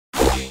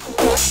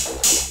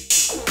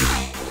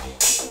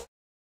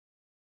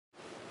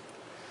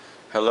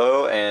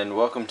Hello and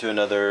welcome to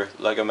another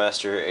LEGO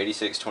Master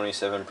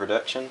 8627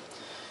 production.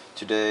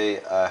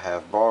 Today I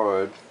have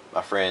borrowed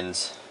my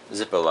friend's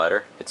Zippo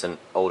lighter. It's an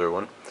older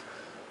one.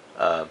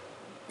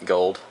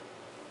 Gold.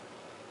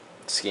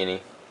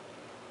 Skinny.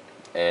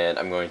 And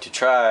I'm going to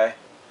try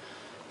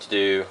to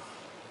do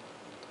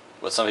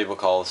what some people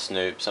call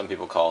Snoop, some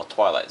people call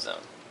Twilight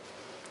Zone.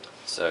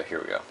 So here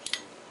we go.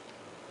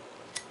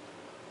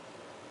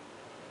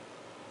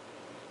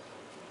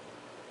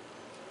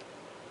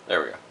 There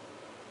we go.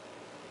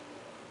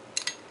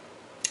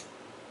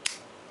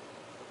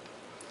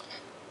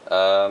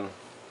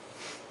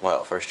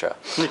 Well, first try.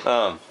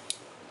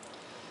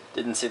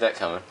 Didn't see that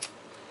coming.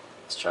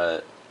 Let's try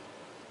it.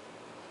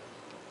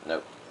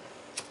 Nope.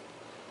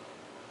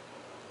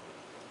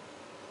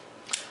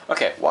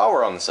 Okay, while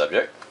we're on the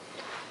subject,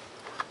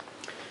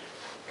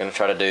 I'm gonna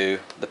try to do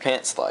the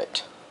pants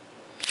light.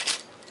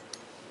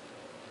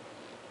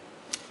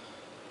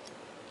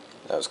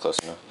 That was close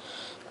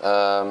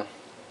enough.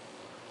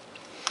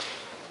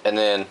 And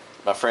then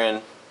my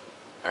friend,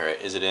 alright,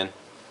 is it in?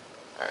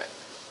 Alright.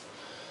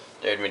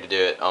 Dared me to do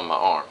it on my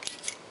arm.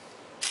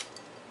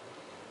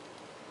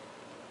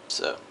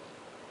 So,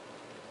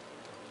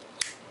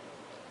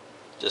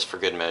 just for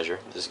good measure,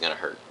 this is gonna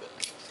hurt.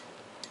 But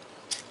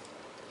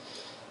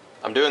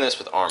I'm doing this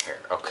with arm hair.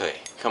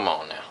 Okay, come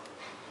on now.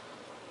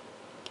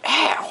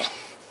 Ow!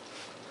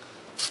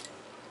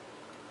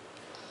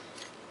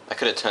 I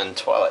could have done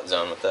Twilight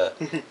Zone with that.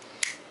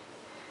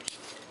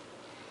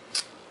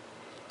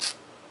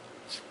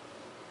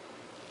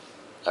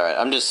 Alright,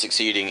 I'm just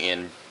succeeding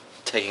in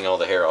taking all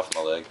the hair off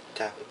my leg.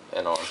 Tap it.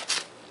 And arm.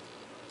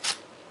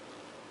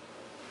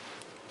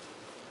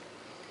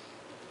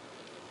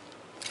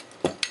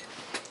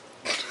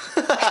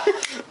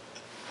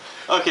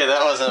 Okay,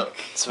 that wasn't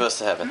supposed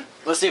to happen.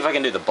 Let's see if I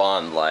can do the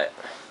Bond light.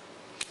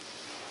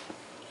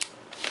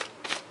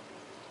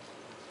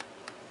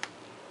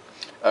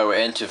 Oh,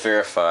 and to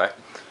verify,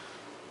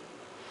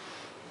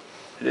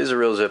 it is a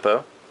real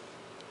Zippo.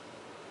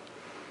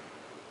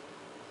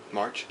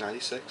 March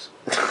 '96.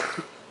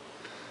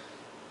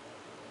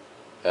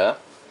 Yeah,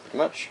 pretty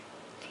much.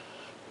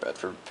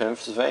 Bradford,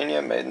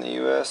 Pennsylvania, made in the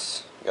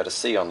U.S. Got a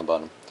C on the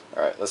bottom.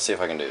 Alright, let's see if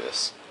I can do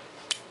this.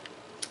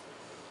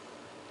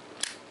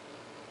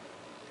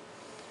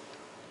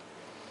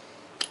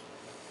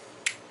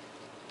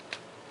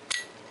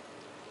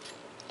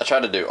 I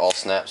tried to do all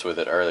snaps with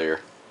it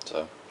earlier,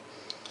 so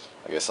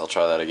I guess I'll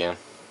try that again.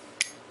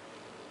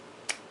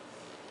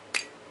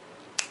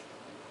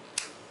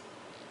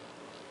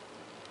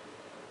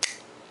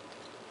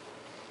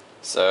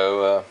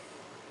 So,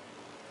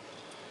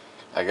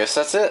 I guess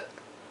that's it.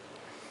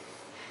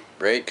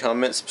 Rate,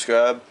 comment,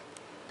 subscribe.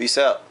 Peace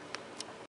out.